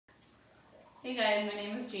Hey guys, my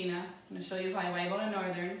name is Gina. I'm going to show you how I wipe out a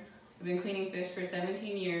northern. I've been cleaning fish for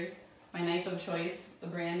 17 years. My knife of choice, the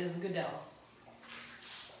brand is Goodell.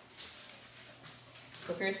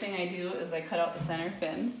 The first thing I do is I cut out the center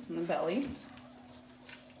fins and the belly.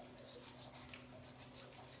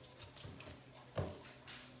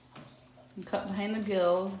 And cut behind the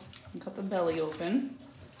gills and cut the belly open.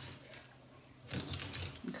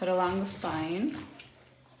 And cut along the spine.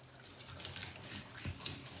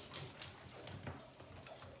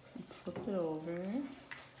 Flip it over.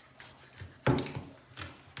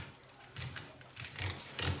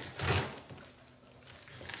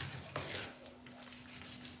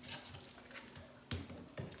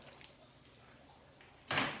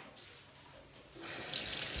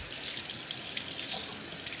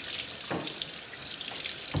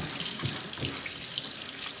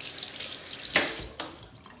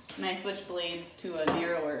 And I switch blades to a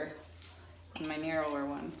my narrower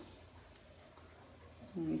one.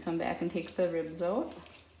 And you come back and take the ribs out.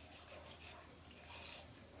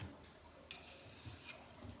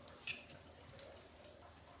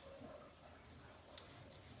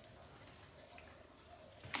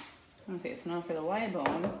 Okay, so now for the Y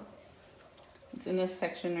bone, it's in this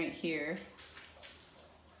section right here.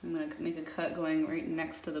 I'm going to make a cut going right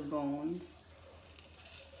next to the bones.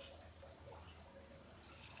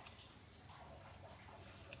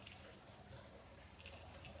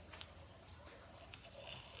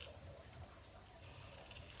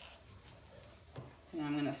 And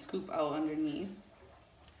I'm going to scoop out underneath,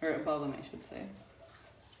 or above them I should say.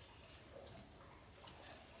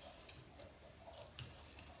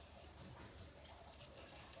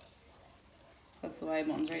 That's the Y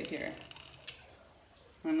bones right here.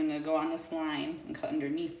 I'm going to go on this line and cut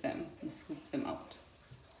underneath them and scoop them out.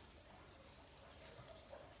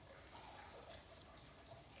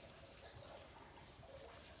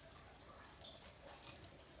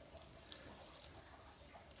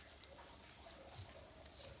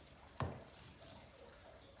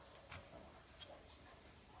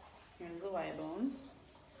 Here's the Y bones.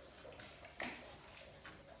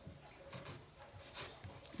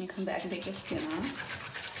 You come back and take the skin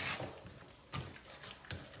off.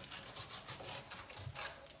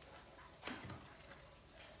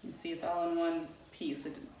 You see it's all in one piece.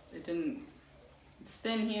 It didn't, it's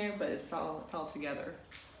thin here, but it's all together.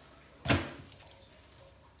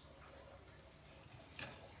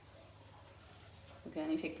 Again,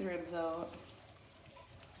 you take the ribs out.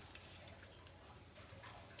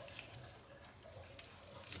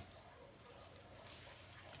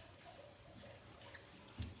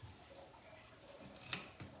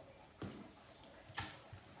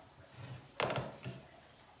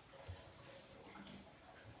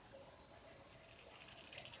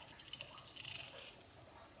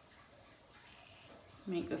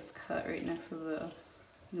 Make this cut right next to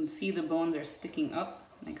you can see the bones are sticking up,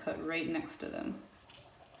 and I cut right next to them.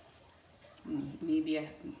 Maybe a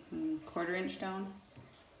quarter inch down.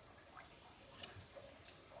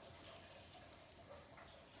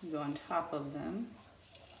 You go on top of them.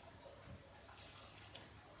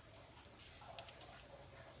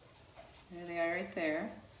 There they are right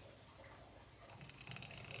there.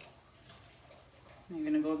 And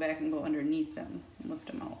you're going to go back and go underneath them and lift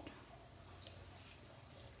them out.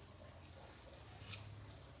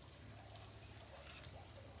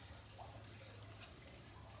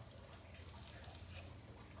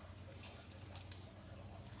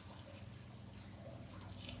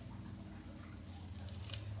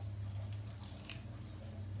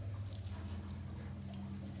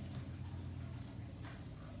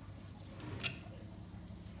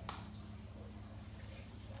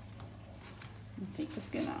 Take the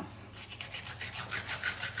skin off.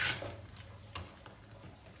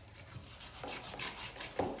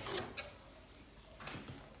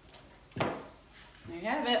 There you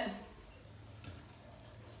have it.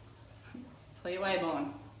 That's how you Y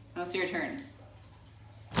bone. Now it's your turn.